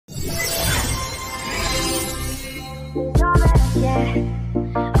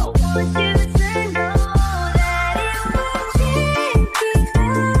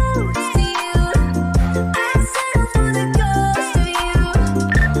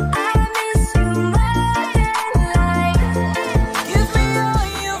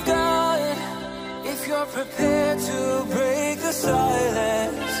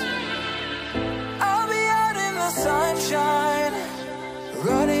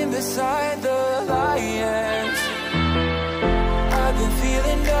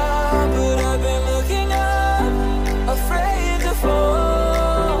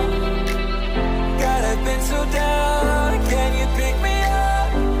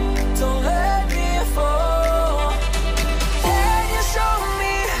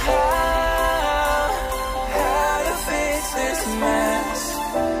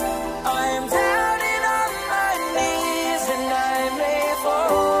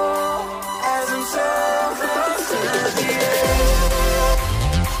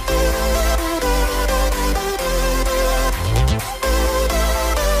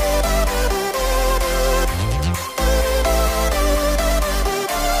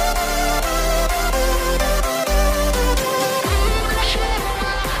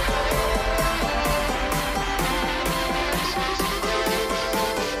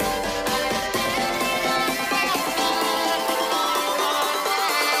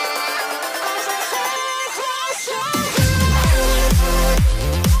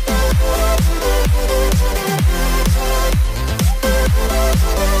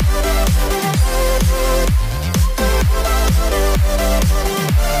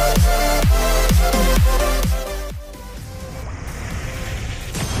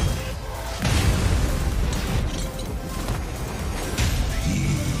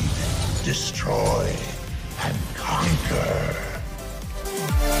Destroy and conquer.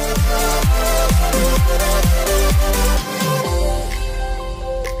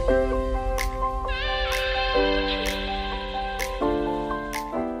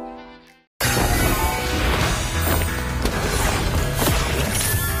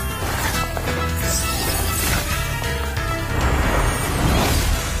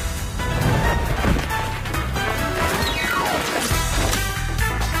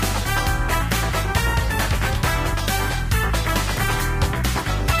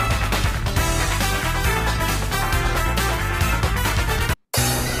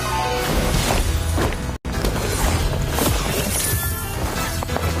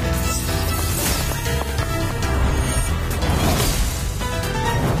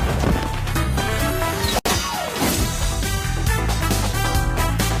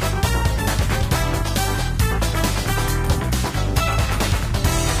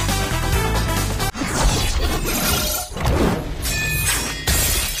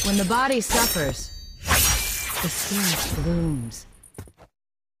 When the body suffers, the spirit blooms.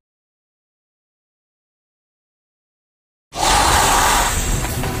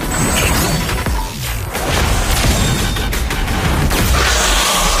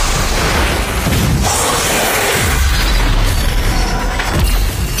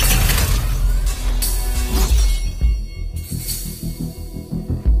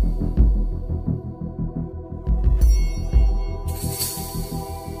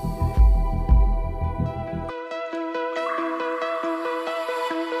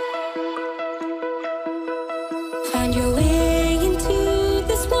 Find your way into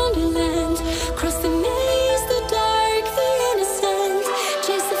this wonderland. Cross the maze, the dark, the innocent.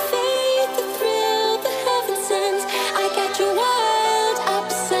 Chase the faith, the thrill, the heaven sent. I got you wild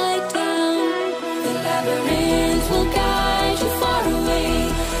upside down. The labyrinth will guide you far away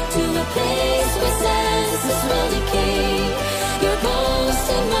to a place where senses will decay. Your ghost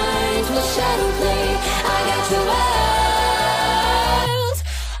and mind will shadow play. I got you wild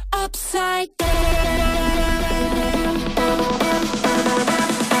upside down.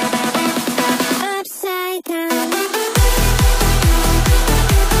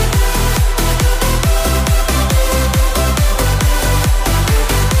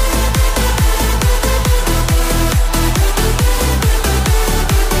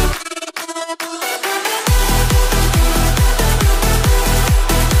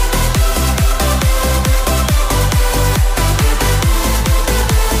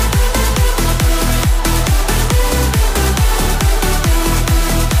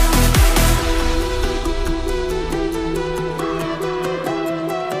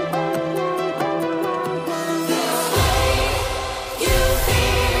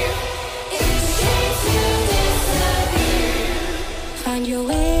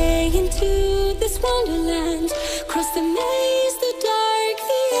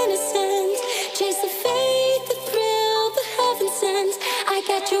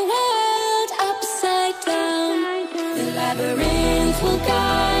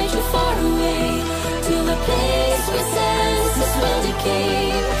 guide you far away to the place where senses will decay.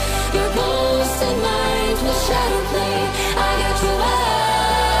 Your ghost and mind will shadow play. I got your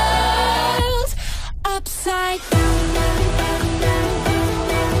world upside down.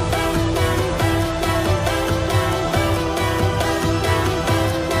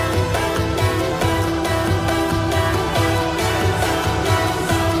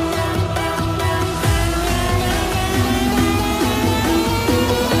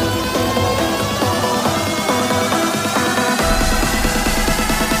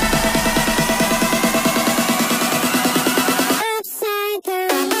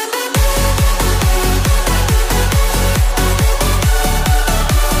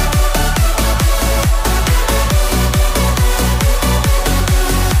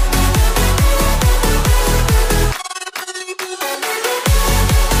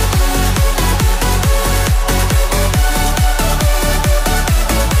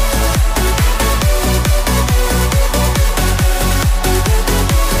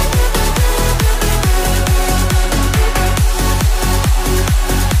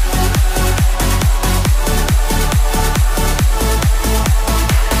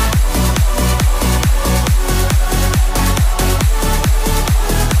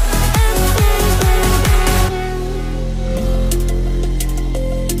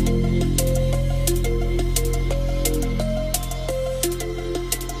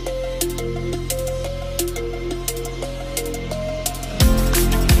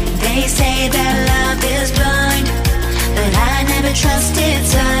 They say that love is blind, but I never trusted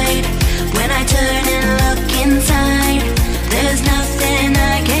sight. When I turn and look inside,